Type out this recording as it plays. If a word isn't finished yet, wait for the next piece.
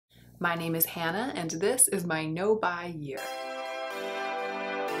My name is Hannah, and this is my no-buy year.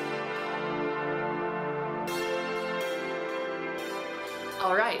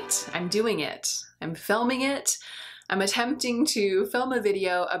 All right, I'm doing it. I'm filming it. I'm attempting to film a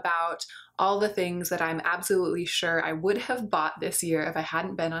video about all the things that I'm absolutely sure I would have bought this year if I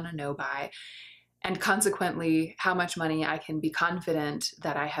hadn't been on a no-buy, and consequently how much money I can be confident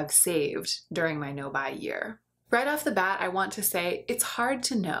that I have saved during my no-buy year. Right off the bat, I want to say it's hard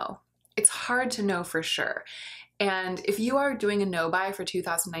to know. It's hard to know for sure. And if you are doing a no-buy for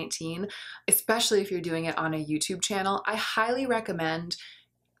 2019, especially if you're doing it on a YouTube channel, I highly recommend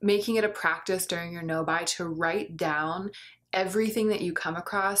making it a practice during your no-buy to write down everything that you come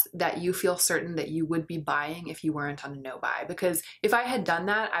across that you feel certain that you would be buying if you weren't on a no-buy. Because if I had done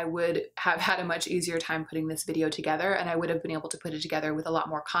that, I would have had a much easier time putting this video together, and I would have been able to put it together with a lot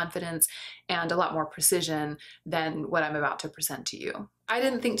more confidence and a lot more precision than what I'm about to present to you. I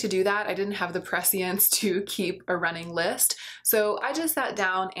didn't think to do that. I didn't have the prescience to keep a running list. So I just sat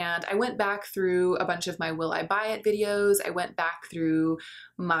down and I went back through a bunch of my Will I Buy It videos. I went back through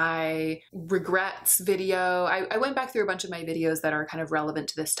my regrets video. I went back through a bunch of my videos that are kind of relevant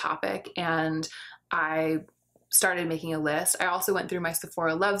to this topic, and I started making a list. I also went through my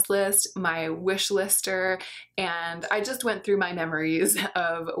Sephora Loves list, my wish lister, and I just went through my memories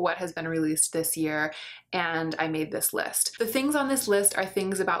of what has been released this year, and I made this list. The things on this list are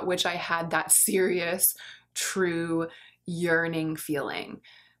things about which I had that serious, true, yearning feeling.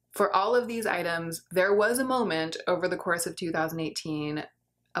 For all of these items, there was a moment over the course of 2018,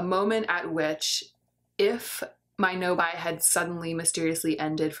 a moment at which, if my no-buy had suddenly mysteriously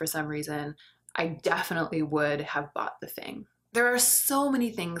ended for some reason, I definitely would have bought the thing. There are so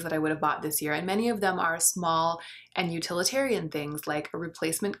many things that I would have bought this year, and many of them are small and utilitarian things like a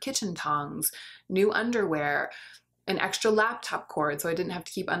replacement kitchen tongs, new underwear, an extra laptop cord so I didn't have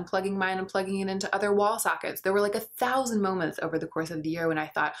to keep unplugging mine and plugging it into other wall sockets. There were like 1,000 moments over the course of the year when I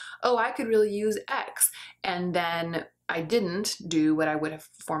thought, oh, I could really use X. And then I didn't do what I would have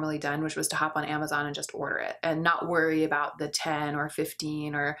formerly done, which was to hop on Amazon and just order it and not worry about the 10 or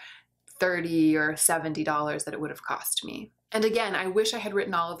 15 or $30 or $70 that it would have cost me. And again, I wish I had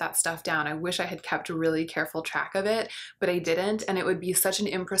written all of that stuff down. I wish I had kept a really careful track of it, but I didn't, and it would be such an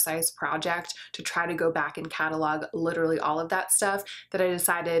imprecise project to try to go back and catalog literally all of that stuff that I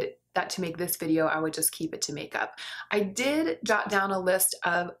decided that to make this video, I would just keep it to makeup. I did jot down a list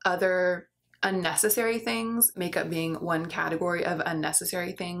of other unnecessary things, makeup being one category of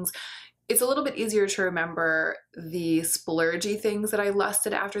unnecessary things. It's a little bit easier to remember the splurgy things that I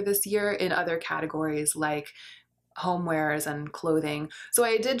lusted after this year in other categories like homewares and clothing. So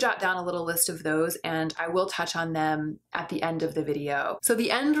I did jot down a little list of those, and I will touch on them at the end of the video. So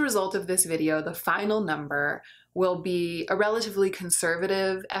the end result of this video, the final number, will be a relatively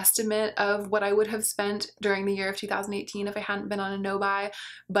conservative estimate of what I would have spent during the year of 2018 if I hadn't been on a no-buy.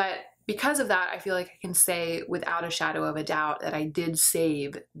 But because of that, I feel like I can say without a shadow of a doubt that I did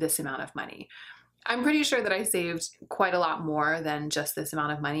save this amount of money. I'm pretty sure that I saved quite a lot more than just this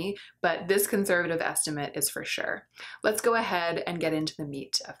amount of money, but this conservative estimate is for sure. Let's go ahead and get into the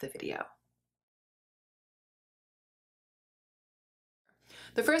meat of the video.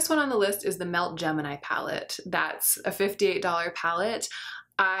 The first one on the list is the Melt Gemini palette. That's a $58 palette.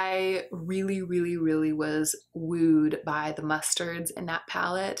 I really was wooed by the mustards in that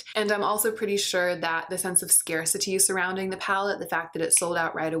palette. And I'm also pretty sure that the sense of scarcity surrounding the palette, the fact that it sold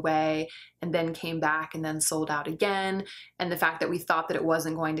out right away and then came back and then sold out again, and the fact that we thought that it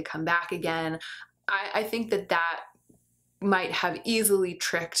wasn't going to come back again, I think that that might have easily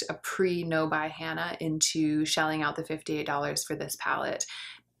tricked a pre-no-buy Hannah into shelling out the $58 for this palette.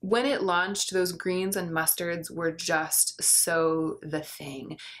 When it launched, those greens and mustards were just so the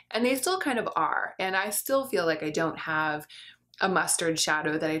thing. And they still kind of are. And I still feel like I don't have a mustard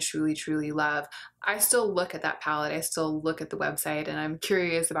shadow that I truly love. I still look at that palette, I still look at the website, and I'm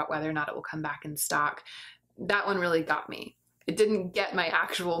curious about whether or not it will come back in stock. That one really got me. It didn't get my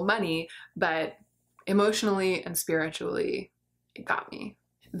actual money, but emotionally and spiritually, it got me.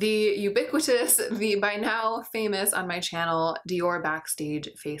 The ubiquitous, the by now famous on my channel Dior Backstage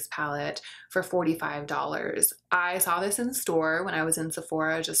face palette for $45. I saw this in store when I was in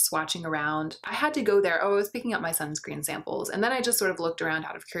Sephora just swatching around. I had to go there. Oh, I was picking up my sunscreen samples, and then I just sort of looked around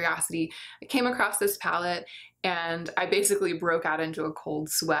out of curiosity. I came across this palette and I basically broke out into a cold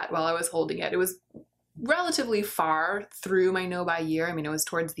sweat while I was holding it. It was relatively far through my no-buy year. I mean, it was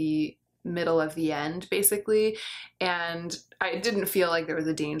towards the middle of the end basically, and I didn't feel like there was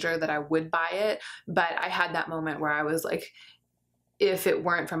a danger that I would buy it, but I had that moment where I was like, if it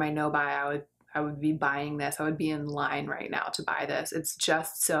weren't for my no-buy, would be buying this. I would be in line right now to buy this. It's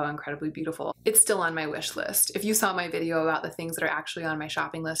just so incredibly beautiful. It's still on my wish list. If you saw my video about the things that are actually on my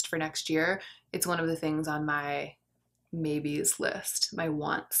shopping list for next year, it's one of the things on my maybes list, my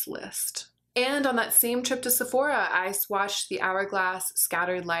wants list. And on that same trip to Sephora, I swatched the Hourglass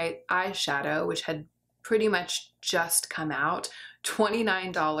Scattered Light eyeshadow, which had pretty much just come out.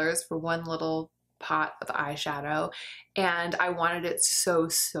 $29 for one little pot of eyeshadow, and I wanted it so,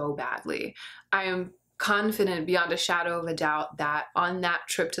 so badly. I am confident beyond a shadow of a doubt that on that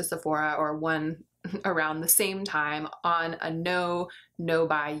trip to Sephora, or one around the same time, on a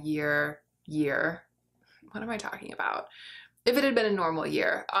no-buy year, what am I talking about? If it had been a normal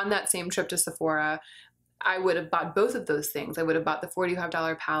year, on that same trip to Sephora, I would have bought both of those things. I would have bought the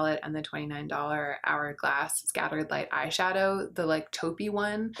 $45 palette and the $29 Hourglass Scattered Light eyeshadow, the like taupey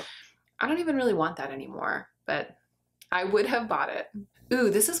one. I don't even really want that anymore, but I would have bought it. Ooh,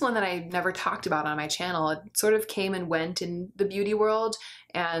 this is one that I never talked about on my channel. It sort of came and went in the beauty world,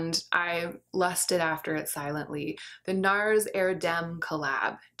 and I lusted after it silently. The Nars Erdem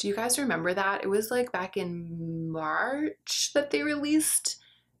collab. Do you guys remember that? It was like back in March that they released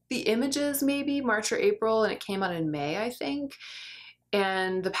the images, maybe March or April, and it came out in May, I think.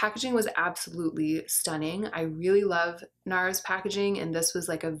 And the packaging was absolutely stunning. I really love Nars packaging, and this was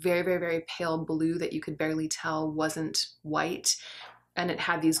like a very, very, very pale blue that you could barely tell wasn't white. And it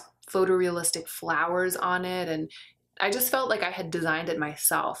had these photorealistic flowers on it, and I just felt like I had designed it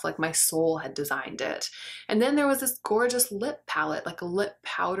myself, like my soul had designed it. And then there was this gorgeous lip palette, like a lip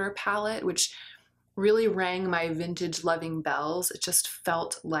powder palette, which really rang my vintage loving bells. It just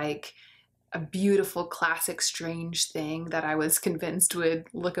felt like a beautiful, classic, strange thing that I was convinced would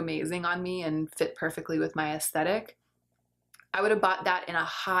look amazing on me and fit perfectly with my aesthetic. I would have bought that in a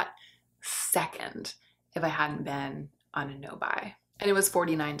hot second if I hadn't been on a no-buy. And it was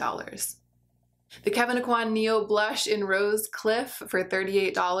 $49. The Kevyn Aucoin Neo Blush in Rose Cliff for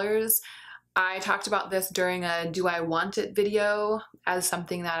 $38. I talked about this during a Do I Want It video as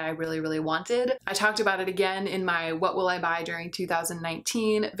something that I really, really wanted. I talked about it again in my What Will I Buy During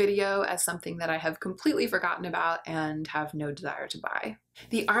 2019 video as something that I have completely forgotten about and have no desire to buy.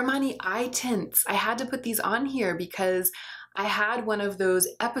 The Armani eye tints. I had to put these on here because I had one of those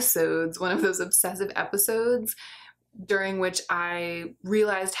episodes, one of those obsessive episodes during which I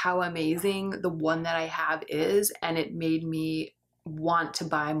realized how amazing the one that I have is, and it made me want to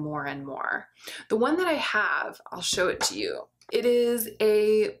buy more and more. The one that I have, I'll show it to you. It is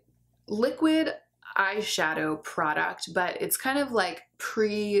a liquid eyeshadow product, but it's kind of like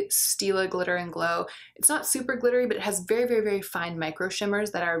pre-Stila Glitter and Glow. It's not super glittery, but it has very, very, very fine micro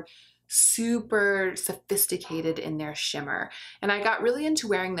shimmers that are super sophisticated in their shimmer. And I got really into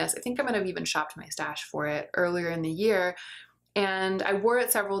wearing this. I think I might have even shopped my stash for it earlier in the year. And I wore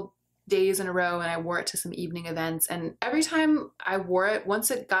it several days in a row, and I wore it to some evening events. And every time I wore it,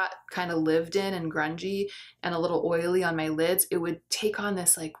 once it got kind of lived in and grungy and a little oily on my lids, it would take on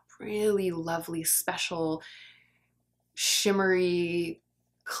this like really lovely, special, shimmery,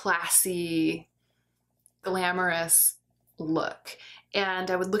 classy, glamorous look.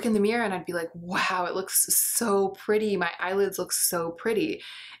 And I would look in the mirror and I'd be like, wow, it looks so pretty. My eyelids look so pretty.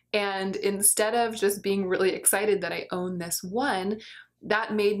 And instead of just being really excited that I own this one,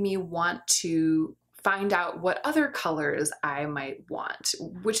 that made me want to find out what other colors I might want,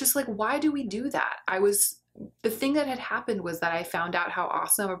 which is like, why do we do that? The thing that had happened was that I found out how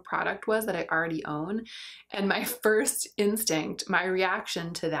awesome a product was that I already own. And my first instinct, my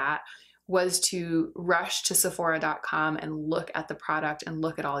reaction to that was to rush to Sephora.com and look at the product and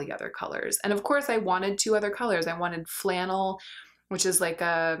look at all the other colors. And of course I wanted two other colors. I wanted flannel, which is like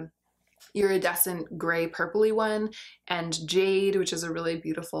a iridescent gray purpley one, and jade, which is a really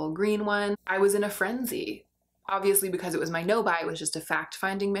beautiful green one. I was in a frenzy. Obviously, because it was my no-buy, it was just a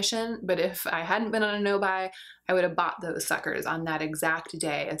fact-finding mission, but if I hadn't been on a no-buy, I would have bought those suckers on that exact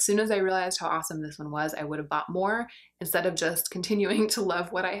day. As soon as I realized how awesome this one was, I would have bought more instead of just continuing to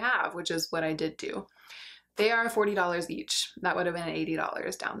love what I have, which is what I did do. They are $40 each. That would have been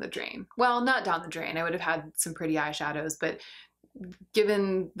 $80 down the drain. Well, not down the drain. I would have had some pretty eyeshadows, but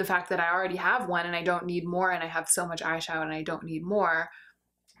given the fact that I already have one and I don't need more, and I have so much eyeshadow and I don't need more,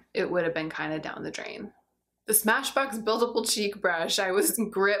 it would have been kind of down the drain. The Smashbox Buildable Cheek Brush. I was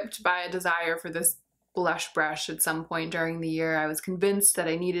gripped by a desire for this blush brush at some point during the year. I was convinced that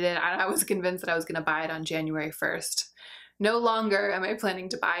I needed it, and I was convinced that I was going to buy it on January 1st. No longer am I planning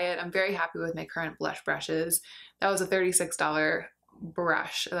to buy it. I'm very happy with my current blush brushes. That was a $36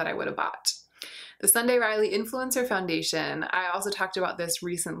 brush that I would have bought. The Sunday Riley Influencer Foundation. I also talked about this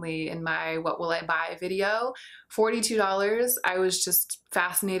recently in my What Will I Buy video. $42. I was just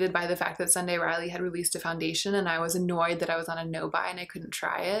fascinated by the fact that Sunday Riley had released a foundation, and I was annoyed that I was on a no buy and I couldn't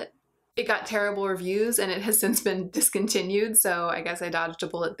try it. It got terrible reviews and it has since been discontinued, so I guess I dodged a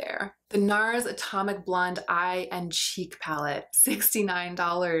bullet there. The Nars Atomic Blonde Eye and Cheek Palette,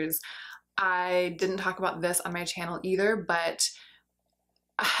 $69. I didn't talk about this on my channel either, but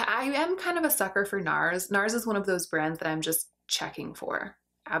I am kind of a sucker for Nars. Nars is one of those brands that I'm just checking for,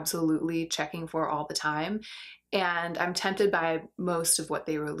 absolutely checking for all the time. And I'm tempted by most of what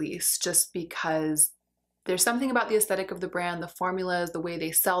they release just because there's something about the aesthetic of the brand, the formulas, the way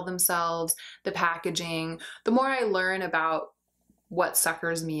they sell themselves, the packaging. The more I learn about what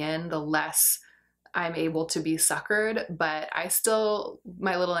suckers me in, the less I'm able to be suckered, but I still,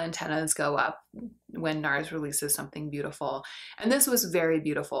 my little antennas go up when Nars releases something beautiful. And this was very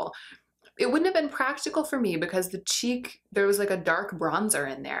beautiful. It wouldn't have been practical for me because the cheek, there was like a dark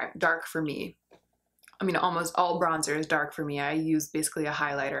bronzer in there, dark for me. I mean, almost all bronzer is dark for me. I use basically a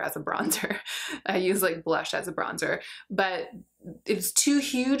highlighter as a bronzer. I use like blush as a bronzer, but it's two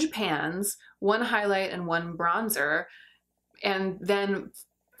huge pans, one highlight and one bronzer, and then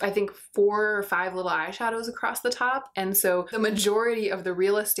I think 4 or 5 little eyeshadows across the top. And so the majority of the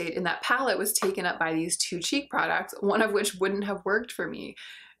real estate in that palette was taken up by these two cheek products, one of which wouldn't have worked for me.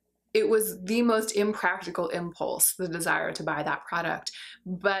 It was the most impractical impulse, the desire to buy that product.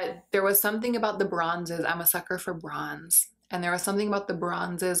 But there was something about the bronzes. I'm a sucker for bronze. And there was something about the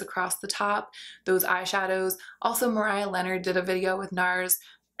bronzes across the top, those eyeshadows. Also, Mariah Leonard did a video with Nars,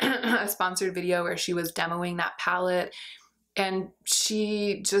 a sponsored video where she was demoing that palette. And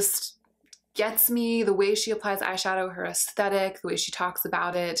she just gets me, the way she applies eyeshadow, her aesthetic, the way she talks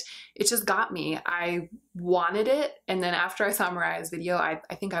about it. It just got me. I wanted it. And then after I saw Mariah's video, I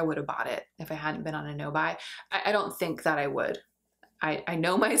think I would have bought it if I hadn't been on a no buy. I don't think that I would. I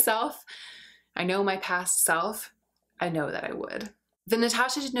know myself. I know my past self. I know that I would. The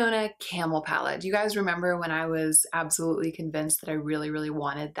Natasha Denona Camel palette. Do you guys remember when I was absolutely convinced that I really, really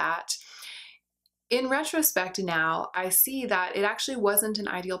wanted that? In retrospect now, I see that it actually wasn't an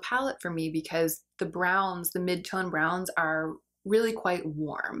ideal palette for me because the browns, the mid-tone browns, are really quite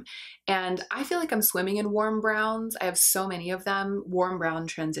warm. And I feel like I'm swimming in warm browns. I have so many of them, warm brown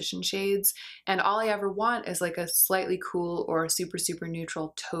transition shades, and all I ever want is like a slightly cool or super, super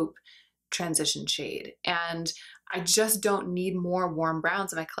neutral taupe transition shade. And I just don't need more warm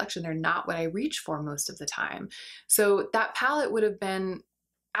browns in my collection. They're not what I reach for most of the time. So that palette would have been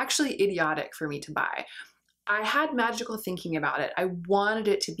actually idiotic for me to buy. I had magical thinking about it. I wanted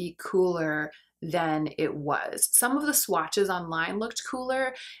it to be cooler than it was. Some of the swatches online looked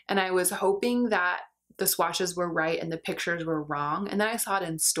cooler, and I was hoping that the swatches were right and the pictures were wrong. And then I saw it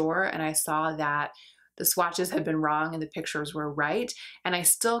in store and I saw that the swatches had been wrong and the pictures were right. And I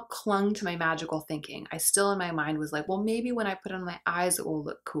still clung to my magical thinking. I still in my mind was like, well, maybe when I put it on my eyes, it will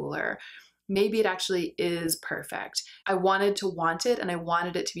look cooler. Maybe it actually is perfect. I wanted to want it and I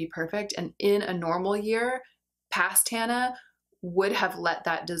wanted it to be perfect. And in a normal year, past Hannah would have let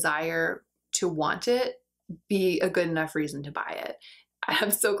that desire to want it be a good enough reason to buy it.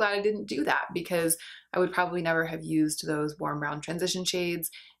 I'm so glad I didn't do that because I would probably never have used those warm brown transition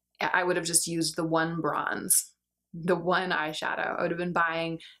shades. I would have just used the one bronze, the one eyeshadow. I would have been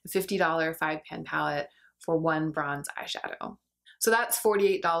buying a $50 5-pan palette for one bronze eyeshadow. So that's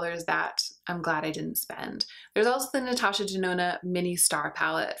 $48 that I'm glad I didn't spend. There's also the Natasha Denona Mini Star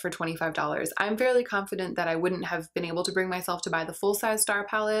palette for $25. I'm fairly confident that I wouldn't have been able to bring myself to buy the full-size star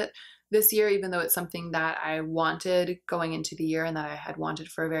palette this year, even though it's something that I wanted going into the year and that I had wanted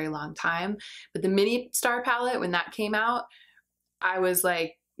for a very long time. But the Mini Star palette, when that came out, I was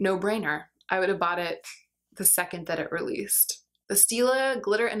like, no brainer. I would have bought it the second that it released. The Stila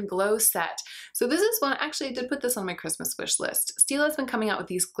Glitter and Glow set. So this is one, actually I did put this on my Christmas wish list. Stila has been coming out with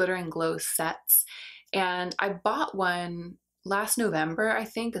these glitter and glow sets, and I bought one last November, I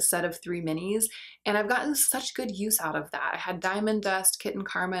think, a set of 3 minis, and I've gotten such good use out of that. I had Diamond Dust, Kitten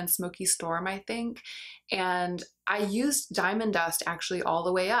Karma, and Smoky Storm, I think, and I used Diamond Dust actually all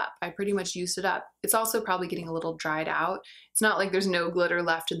the way up. I pretty much used it up. It's also probably getting a little dried out. It's not like there's no glitter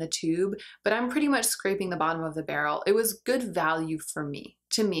left in the tube, but I'm pretty much scraping the bottom of the barrel. It was good value for me.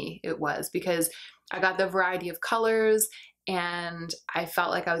 To me, it was, because I got the variety of colors and I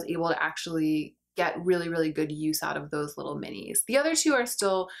felt like I was able to actually get really, really good use out of those little minis. The other two are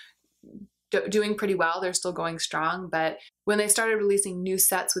still doing pretty well. They're still going strong, but when they started releasing new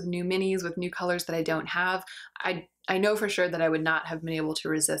sets with new minis with new colors that I don't have, I know for sure that I would not have been able to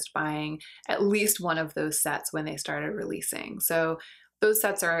resist buying at least one of those sets when they started releasing. So Those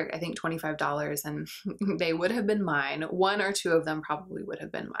sets are, I think, $25, and they would have been mine. One or two of them probably would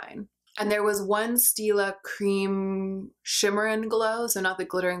have been mine. And there was one Stila cream shimmer and glow, so not the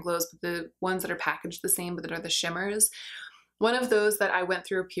glitter and glows, but the ones that are packaged the same, but that are the shimmers. One of those that I went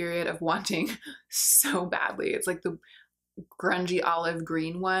through a period of wanting so badly. It's like the grungy olive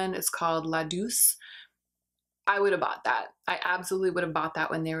green one. It's called La Douce. I would have bought that. I absolutely would have bought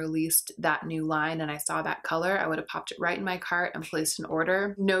that when they released that new line and I saw that color. I would have popped it right in my cart and placed an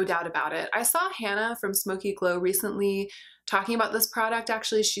order. No doubt about it. I saw Hannah from Smoky Glow recently talking about this product.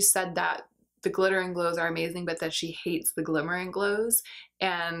 Actually, she said that the glitter and glows are amazing, but that she hates the glimmer and glows.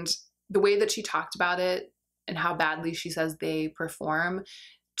 And the way that she talked about it and how badly she says they perform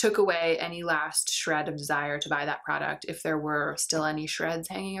took away any last shred of desire to buy that product if there were still any shreds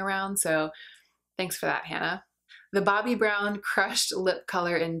hanging around. So thanks for that, Hannah. The Bobbi Brown Crushed Lip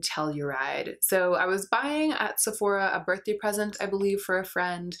Color in Telluride. So I was buying at Sephora a birthday present, I believe, for a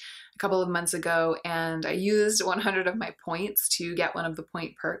friend a couple of months ago, and I used 100 of my points to get one of the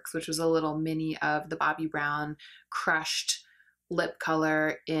point perks, which was a little mini of the Bobbi Brown Crushed Lip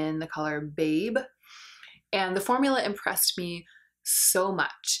Color in the color Babe. And the formula impressed me so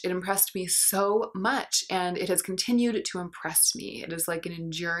much. It impressed me so much, and it has continued to impress me. It is like an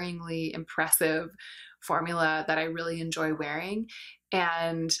enduringly impressive formula that I really enjoy wearing,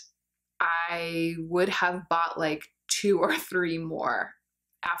 and I would have bought like 2 or 3 more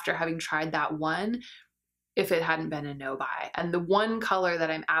after having tried that one if it hadn't been a no buy. And the one color that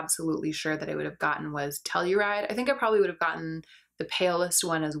I'm absolutely sure that I would have gotten was Telluride. I think I probably would have gotten the palest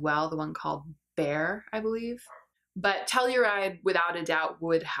one as well, the one called Bear, I believe. But Telluride, without a doubt,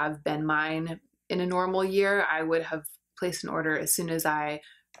 would have been mine in a normal year. I would have placed an order as soon as I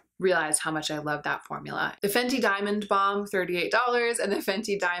realized how much I love that formula. The Fenty Diamond Balm, $38, and the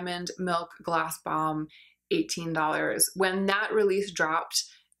Fenty Diamond Milk Glass Balm, $18. When that release dropped,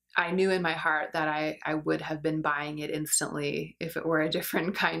 I knew in my heart that I would have been buying it instantly if it were a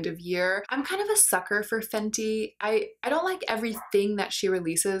different kind of year. I'm kind of a sucker for Fenty. I don't like everything that she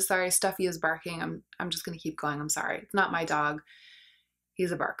releases. Sorry, Stuffy is barking. I'm just gonna keep going. I'm sorry. It's not my dog.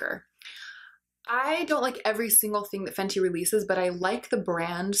 He's a barker. I don't like every single thing that Fenty releases, but I like the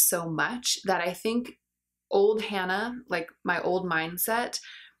brand so much that I think old Hannah, like my old mindset,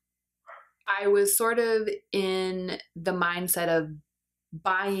 I was sort of in the mindset of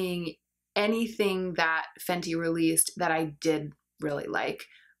buying anything that Fenty released that I did really like,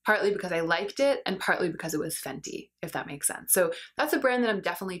 partly because I liked it and partly because it was Fenty, if that makes sense. So that's a brand that I'm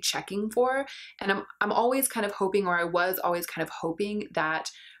definitely checking for, and I'm always kind of hoping, or I was always kind of hoping, that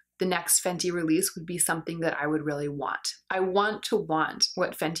the next Fenty release would be something that I would really want. I want to want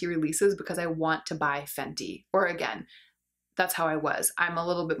what Fenty releases because I want to buy Fenty. Or again, that's how I was. I'm a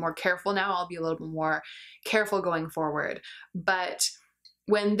little bit more careful now. I'll be a little bit more careful going forward. But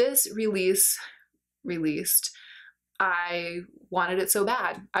when this release released, I wanted it so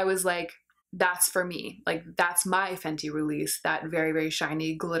bad. I was like, that's for me. Like, that's my Fenty release, that very, very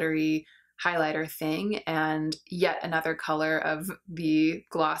shiny, glittery highlighter thing, and yet another color of the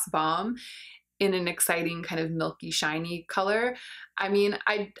gloss bomb in an exciting kind of milky shiny color. I mean,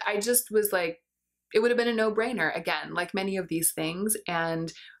 I just was like, it would have been a no-brainer, again, like many of these things,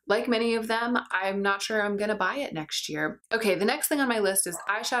 and like many of them, I'm not sure I'm gonna buy it next year. Okay, the next thing on my list is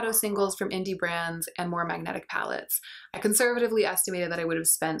eyeshadow singles from indie brands and more magnetic palettes. I conservatively estimated that I would have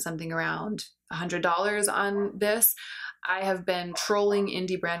spent something around $100 on this. I have been trolling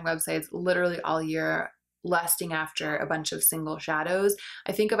indie brand websites literally all year, lusting after a bunch of single shadows.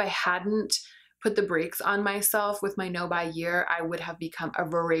 I think if I hadn't put the brakes on myself with my no-buy year, I would have become a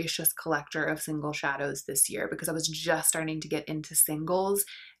voracious collector of single shadows this year, because I was just starting to get into singles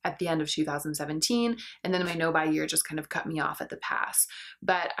at the end of 2017, and then my no-buy year just kind of cut me off at the pass.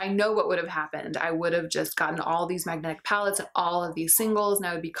 But I know what would have happened. I would have just gotten all these magnetic palettes and all of these singles, and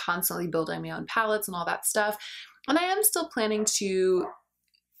I would be constantly building my own palettes and all that stuff. And I am still planning to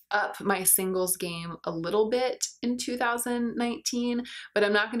up my singles game a little bit in 2019, but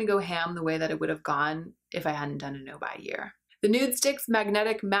I'm not going to go ham the way that it would have gone if I hadn't done a no-buy year. The Nude Sticks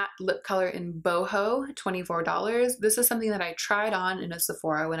Magnetic Matte Lip Color in Boho, $24. This is something that I tried on in a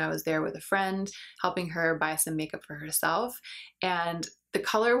Sephora when I was there with a friend, helping her buy some makeup for herself, and the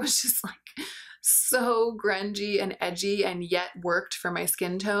color was just like so grungy and edgy, and yet worked for my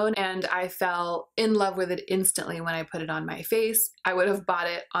skin tone, and I fell in love with it instantly when I put it on my face. I would have bought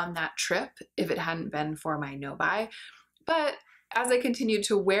it on that trip if it hadn't been for my no-buy, but as I continued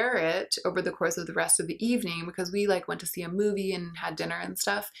to wear it over the course of the rest of the evening, because we like went to see a movie and had dinner and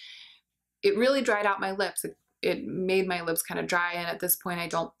stuff, it really dried out my lips. It made my lips kind of dry, and at this point I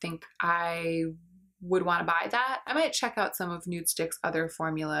don't think I would want to buy that. I might check out some of Nude Stick's other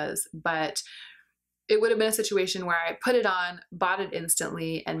formulas, but it would have been a situation where I put it on, bought it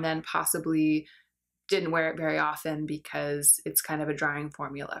instantly, and then possibly didn't wear it very often because it's kind of a drying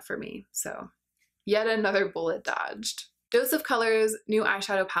formula for me. So yet another bullet dodged. Dose of Colors new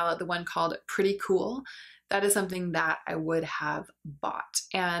eyeshadow palette, the one called Pretty Cool. That is something that I would have bought.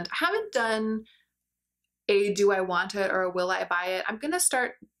 And I haven't done a do I want it or will I buy it. I'm gonna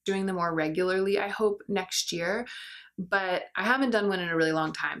start doing them more regularly, I hope, next year. But I haven't done one in a really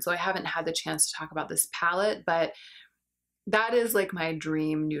long time, so I haven't had the chance to talk about this palette, but that is like my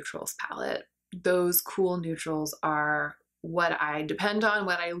dream neutrals palette. Those cool neutrals are what I depend on,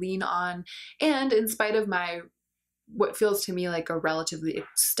 what I lean on, and in spite of my what feels to me like a relatively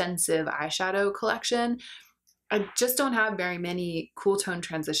extensive eyeshadow collection, I just don't have very many cool tone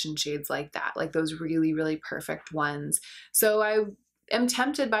transition shades like that, like those really, really perfect ones. So I am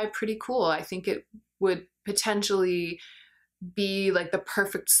tempted by Pretty Cool. I think it would potentially be like the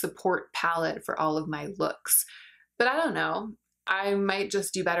perfect support palette for all of my looks. But I don't know. I might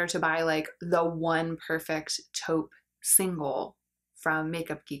just do better to buy like the one perfect taupe single from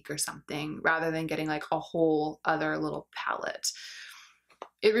Makeup Geek or something rather than getting like a whole other little palette.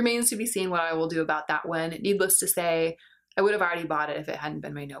 It remains to be seen what I will do about that one. Needless to say, I would have already bought it if it hadn't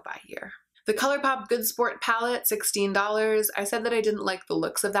been my no-buy year. The Colourpop Good Sport palette, $16. I said that I didn't like the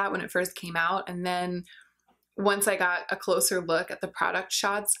looks of that when it first came out, and then once I got a closer look at the product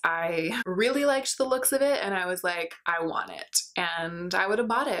shots, I really liked the looks of it, and I was like, I want it, and I would have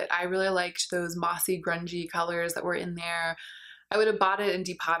bought it. I really liked those mossy, grungy colors that were in there. I would have bought it and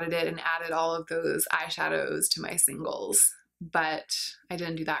depotted it and added all of those eyeshadows to my singles, but I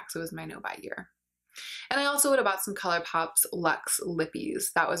didn't do that because it was my no-buy year. And I also would have bought some Colourpop's Luxe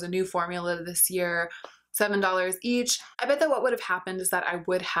Lippies. That was a new formula this year, $7 each. I bet that what would have happened is that I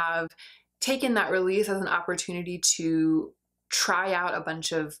would have taken that release as an opportunity to try out a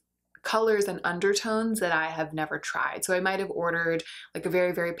bunch of colors and undertones that I have never tried. So I might have ordered like a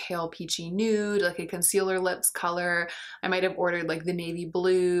very, very pale peachy nude, like a concealer lips color. I might have ordered like the navy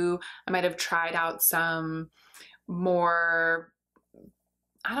blue. I might have tried out some more,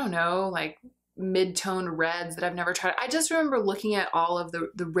 I don't know, like mid-tone reds that I've never tried. I just remember looking at all of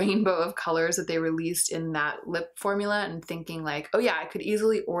the rainbow of colors that they released in that lip formula and thinking like, oh yeah, I could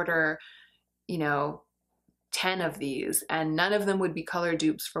easily order, you know, 10 of these and none of them would be color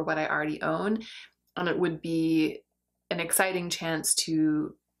dupes for what I already own. And it would be an exciting chance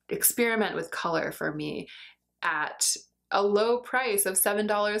to experiment with color for me at a low price of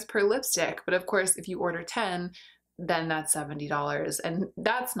 $7 per lipstick. But of course, if you order 10, then that's $70 and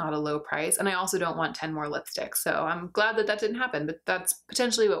that's not a low price. And I also don't want 10 more lipsticks. So I'm glad that that didn't happen, but that's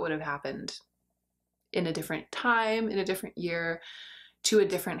potentially what would have happened in a different time, in a different year, to a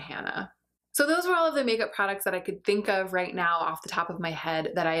different Hannah. So those were all of the makeup products that I could think of right now off the top of my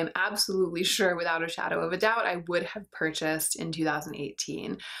head that I am absolutely sure without a shadow of a doubt I would have purchased in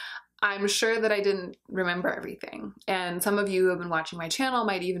 2018. I'm sure that I didn't remember everything, and some of you who have been watching my channel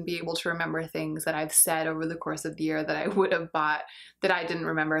might even be able to remember things that I've said over the course of the year that I would have bought that I didn't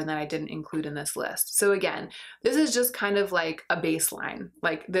remember and that I didn't include in this list. So again, this is just kind of like a baseline.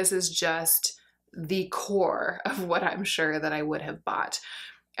 Like this is just the core of what I'm sure that I would have bought.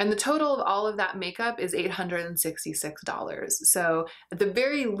 And the total of all of that makeup is $866. So at the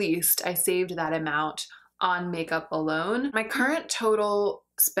very least, I saved that amount on makeup alone. My current total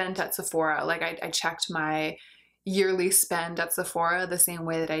spent at Sephora, like I checked my yearly spend at Sephora the same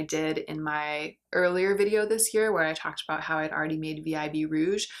way that I did in my earlier video this year where I talked about how I'd already made VIB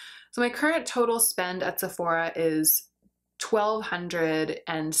Rouge. So my current total spend at Sephora is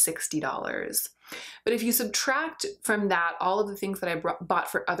 $1,260. But if you subtract from that all of the things that I bought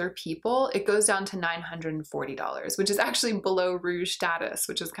for other people, it goes down to $940, which is actually below Rouge status,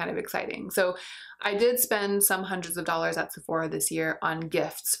 which is kind of exciting. So I did spend some hundreds of dollars at Sephora this year on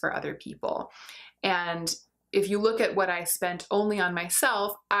gifts for other people. And if you look at what I spent only on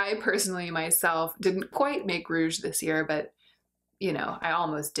myself, I personally myself didn't quite make Rouge this year, but you know, I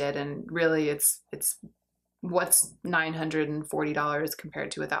almost did. And really it's what's $940 compared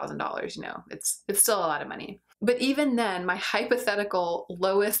to $1,000, you know, it's still a lot of money. But even then, my hypothetical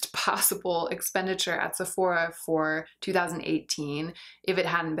lowest possible expenditure at Sephora for 2018, if it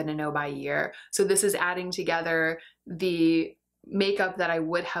hadn't been a no-buy year, so this is adding together the makeup that I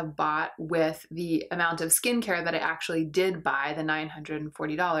would have bought with the amount of skincare that I actually did buy, the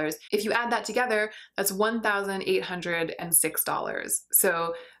 $940. If you add that together, that's $1,806.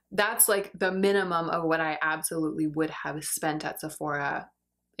 So that's like the minimum of what I absolutely would have spent at Sephora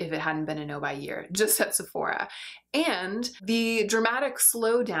if it hadn't been a no-buy year, just at Sephora. And the dramatic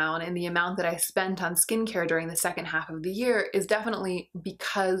slowdown in the amount that I spent on skincare during the second half of the year is definitely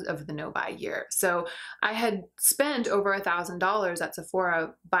because of the no-buy year. So I had spent over $1,000 at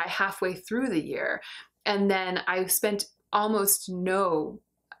Sephora by halfway through the year. And then I spent almost no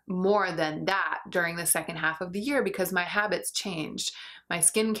more than that during the second half of the year because my habits changed. My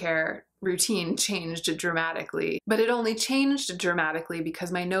skincare routine changed dramatically, but it only changed dramatically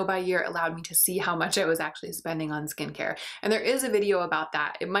because my no-buy year allowed me to see how much I was actually spending on skincare. And there is a video about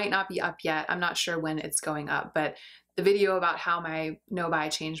that. It might not be up yet. I'm not sure when it's going up, but the video about how my no-buy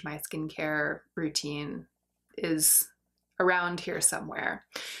changed my skincare routine is around here somewhere.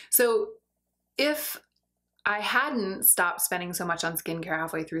 So if I hadn't stopped spending so much on skincare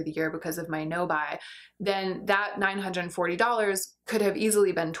halfway through the year because of my no-buy, then that $940 could have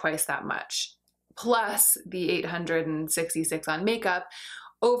easily been twice that much, plus the $866 on makeup.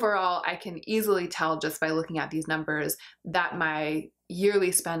 Overall, I can easily tell just by looking at these numbers that my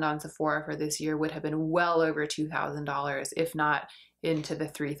yearly spend on Sephora for this year would have been well over $2,000, if not into the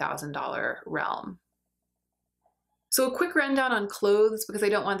 $3,000 realm. So a quick rundown on clothes, because I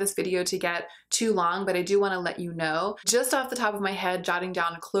don't want this video to get too long, but I do want to let you know, just off the top of my head, jotting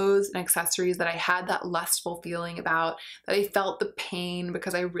down clothes and accessories that I had that lustful feeling about, that I felt the pain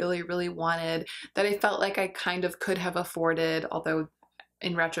because I really, really wanted, that I felt like I kind of could have afforded, although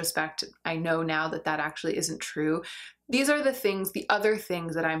in retrospect, I know now that that actually isn't true. These are the things, the other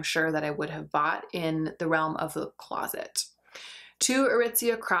things that I'm sure that I would have bought in the realm of the closet. 2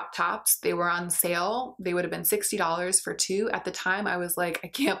 Aritzia crop tops. They were on sale. They would have been $60 for 2. At the time, I was like, I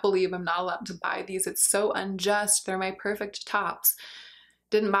can't believe I'm not allowed to buy these. It's so unjust. They're my perfect tops.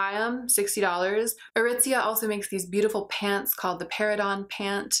 Didn't buy them, $60. Aritzia also makes these beautiful pants called the Paradon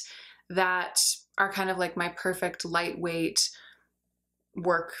pant that are kind of like my perfect lightweight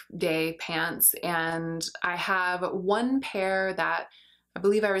work day pants. And I have one pair that I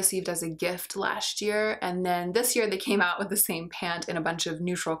believe I received as a gift last year, and then this year they came out with the same pant in a bunch of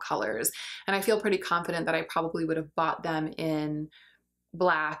neutral colors, and I feel pretty confident that I probably would have bought them in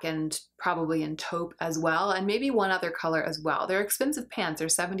black and probably in taupe as well, and maybe one other color as well. They're expensive pants. They're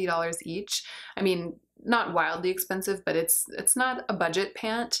 $70 each. I mean, not wildly expensive, but it's not a budget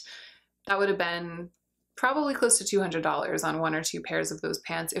pant. That would have been probably close to $200 on 1 or 2 pairs of those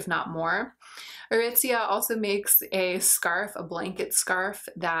pants, if not more. Aritzia also makes a scarf, a blanket scarf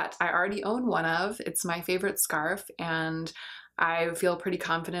that I already own one of. It's my favorite scarf, and I feel pretty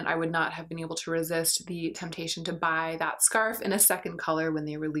confident I would not have been able to resist the temptation to buy that scarf in a second color when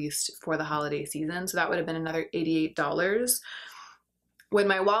they released for the holiday season. So that would have been another $88. When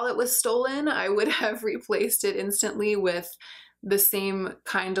my wallet was stolen, I would have replaced it instantly with the same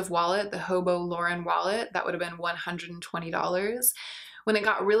kind of wallet, the Hobo Lauren wallet. That would have been $120. When it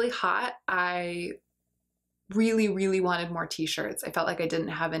got really hot, I really, really wanted more t-shirts. I felt like I didn't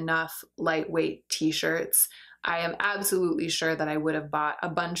have enough lightweight t-shirts. I am absolutely sure that I would have bought a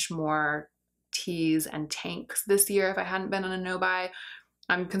bunch more tees and tanks this year if I hadn't been on a no-buy.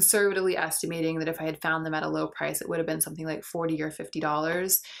 I'm conservatively estimating that if I had found them at a low price, it would have been something like $40 or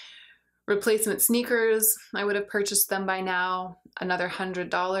 $50. Replacement sneakers, I would have purchased them by now, another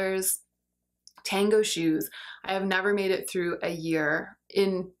 $100. Tango shoes. I have never made it through a year.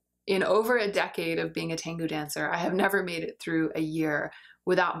 In over a decade of being a tango dancer, I have never made it through a year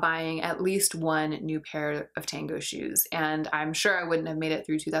without buying at least one new pair of tango shoes. And I'm sure I wouldn't have made it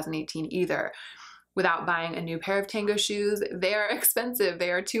through 2018 either without buying a new pair of tango shoes. They are expensive. They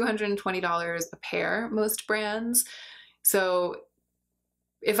are $220 a pair, most brands. So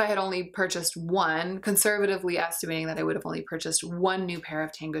if I had only purchased one, conservatively estimating that I would have only purchased one new pair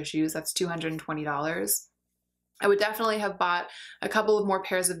of tango shoes, that's $220. I would definitely have bought a couple of more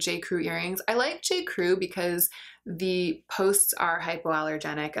pairs of J. Crew earrings. I like J. Crew because the posts are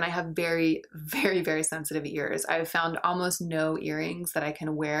hypoallergenic and I have very, very, very sensitive ears. I've found almost no earrings that I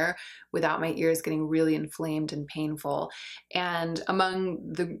can wear without my ears getting really inflamed and painful. And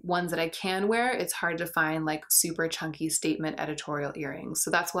among the ones that I can wear, it's hard to find like super chunky statement editorial earrings.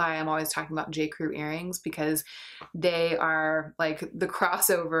 So that's why I'm always talking about J. Crew earrings, because they are like the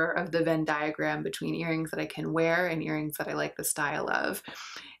crossover of the Venn diagram between earrings that I can wear and earrings that I like the style of.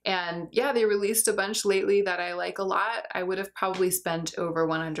 And yeah, they released a bunch lately that I like a lot. I would have probably spent over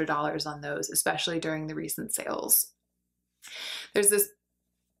 $100 on those, especially during the recent sales. There's this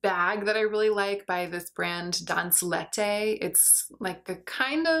bag that I really like by this brand, Danse. It's like a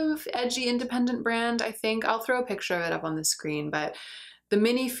kind of edgy independent brand, I think. I'll throw a picture of it up on the screen, but the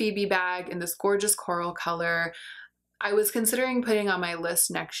mini Phoebe bag in this gorgeous coral color, I was considering putting on my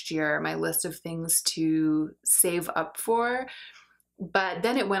list next year, my list of things to save up for. but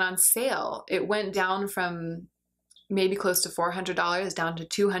then it went on sale. It went down from maybe close to $400 down to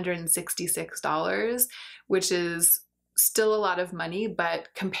 $266, which is still a lot of money, but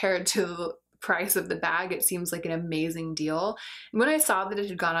compared to the price of the bag, it seems like an amazing deal. And when I saw that it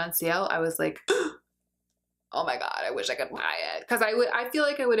had gone on sale, I was like, oh my God, I wish I could buy it. Because I feel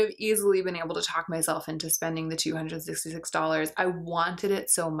like I would have easily been able to talk myself into spending the $266. I wanted it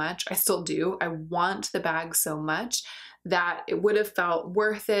so much. I still do. I want the bag so much that it would have felt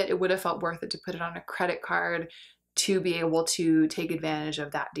worth it. It would have felt worth it to put it on a credit card to be able to take advantage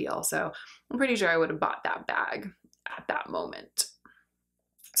of that deal. So I'm pretty sure I would have bought that bag at that moment.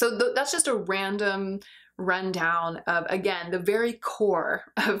 So that's just a random rundown of, again, the very core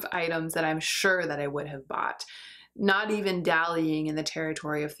of items that I'm sure that I would have bought, not even dallying in the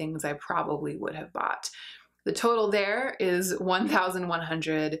territory of things I probably would have bought. The total there is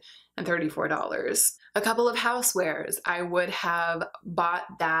 $1,134. A couple of housewares. I would have bought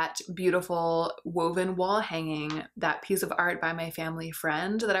that beautiful woven wall hanging, that piece of art by my family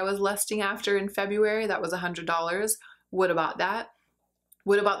friend that I was lusting after in February. That was $100. Would have bought that.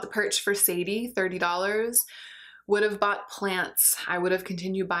 Would have bought the perch for Sadie, $30. Would have bought plants. I would have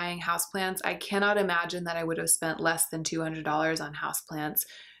continued buying houseplants. I cannot imagine that I would have spent less than $200 on houseplants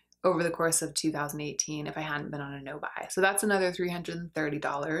over the course of 2018 if I hadn't been on a no-buy. So that's another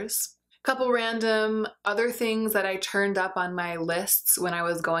 $330. Couple random other things that I turned up on my lists when I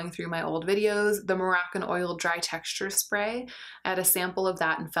was going through my old videos. The Moroccan Oil Dry Texture Spray. I had a sample of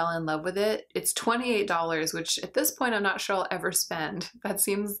that and fell in love with it. It's $28, which at this point I'm not sure I'll ever spend. That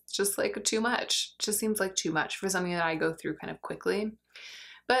seems just like too much. It just seems like too much for something that I go through kind of quickly.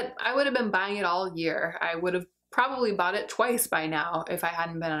 But I would have been buying it all year. I would have probably bought it twice by now if I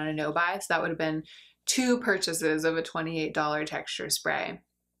hadn't been on a no-buy. So that would have been 2 purchases of a $28 texture spray.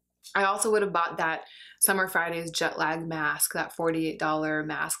 I also would have bought that Summer Fridays jet lag mask, that $48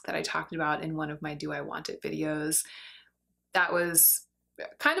 mask that I talked about in one of my Do I Want It videos. That was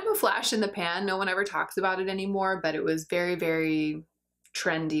kind of a flash in the pan. No one ever talks about it anymore, but it was very, very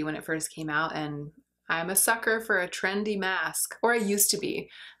trendy when it first came out, and I'm a sucker for a trendy mask, or I used to be.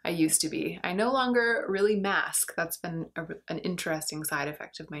 I no longer really mask. That's been an interesting side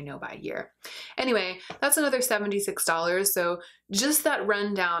effect of my no-buy year. Anyway, that's another $76. So just that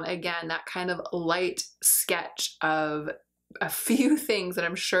rundown, again, that kind of light sketch of a few things that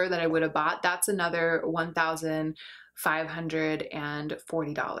I'm sure that I would have bought, that's another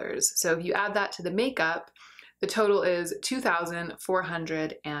 $1,540. So if you add that to the makeup, the total is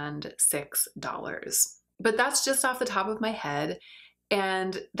 $2,406. But that's just off the top of my head.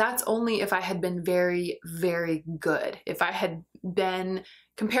 And that's only if I had been very, very good. If I had been,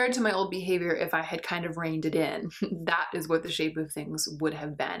 compared to my old behavior, if I had kind of reined it in, that is what the shape of things would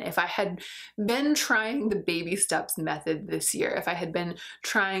have been. If I had been trying the baby steps method this year, if I had been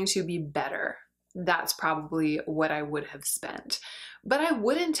trying to be better, that's probably what I would have spent. But I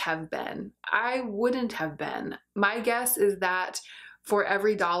wouldn't have been. My guess is that for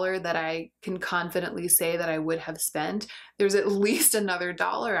every dollar that I can confidently say that I would have spent, there's at least another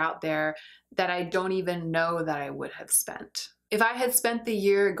dollar out there that I don't even know that I would have spent. If I had spent the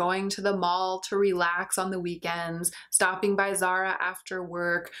year going to the mall to relax on the weekends, stopping by Zara after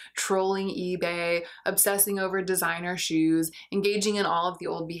work, trolling eBay, obsessing over designer shoes, engaging in all of the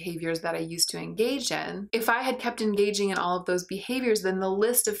old behaviors that I used to engage in, if I had kept engaging in all of those behaviors, then the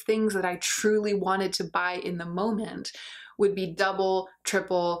list of things that I truly wanted to buy in the moment would be double,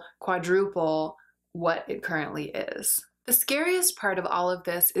 triple, quadruple what it currently is. The scariest part of all of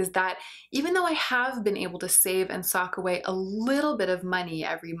this is that even though I have been able to save and sock away a little bit of money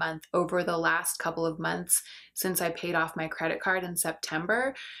every month over the last couple of months since I paid off my credit card in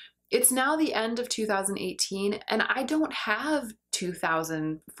September, it's now the end of 2018 and I don't have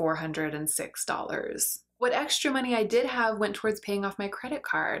 $2,406. What extra money I did have went towards paying off my credit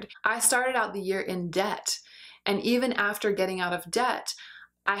card. I started out the year in debt, and even after getting out of debt,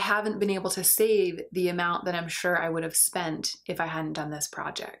 I haven't been able to save the amount that I'm sure I would have spent if I hadn't done this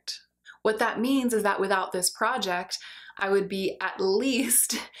project. What that means is that without this project, I would be at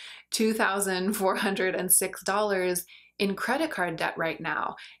least $2,406 in credit card debt right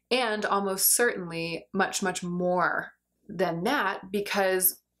now, and almost certainly much, much more than that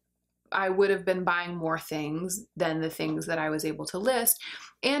because I would have been buying more things than the things that I was able to list,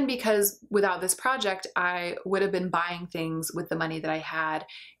 and because without this project, I would have been buying things with the money that I had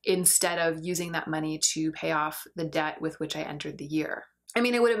instead of using that money to pay off the debt with which I entered the year. I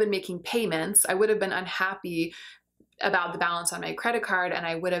mean, I would have been making payments. I would have been unhappy about the balance on my credit card, and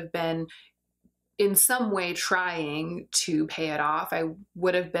I would have been in some way trying to pay it off. I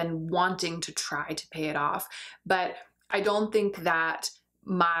would have been wanting to try to pay it off, but I don't think that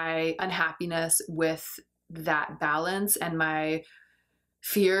my unhappiness with that balance and my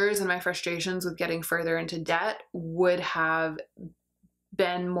fears and my frustrations with getting further into debt would have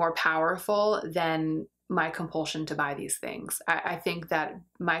been more powerful than my compulsion to buy these things. I think that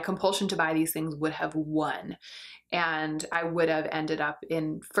my compulsion to buy these things would have won, and I would have ended up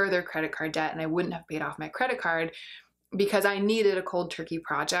in further credit card debt, and I wouldn't have paid off my credit card because I needed a cold turkey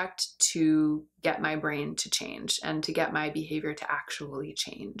project to get my brain to change and to get my behavior to actually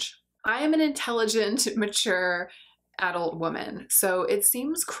change. I am an intelligent, mature adult woman, so it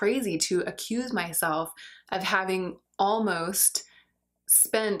seems crazy to accuse myself of having almost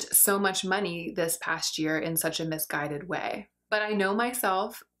spent so much money this past year in such a misguided way. But I know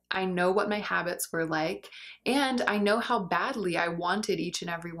myself, I know what my habits were like, and I know how badly I wanted each and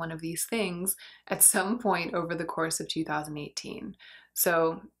every one of these things at some point over the course of 2018.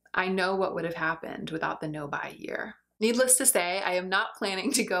 So I know what would have happened without the no-buy year. Needless to say, I am not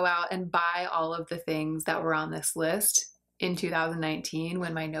planning to go out and buy all of the things that were on this list in 2019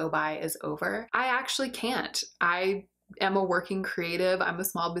 when my no-buy is over. I actually can't. I am a working creative. I'm a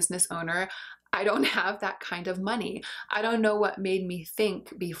small business owner. I don't have that kind of money. I don't know what made me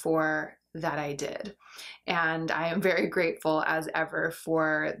think before that I did. And I am very grateful as ever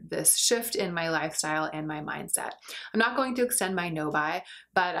for this shift in my lifestyle and my mindset. I'm not going to extend my no-buy,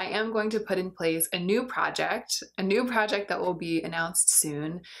 but I am going to put in place a new project that will be announced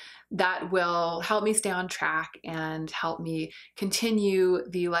soon that will help me stay on track and help me continue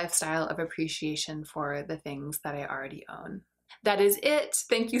the lifestyle of appreciation for the things that I already own. That is it.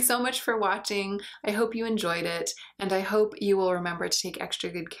 Thank you so much for watching. I hope you enjoyed it, and I hope you will remember to take extra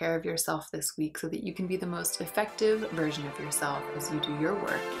good care of yourself this week so that you can be the most effective version of yourself as you do your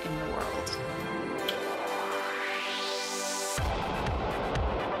work in the world.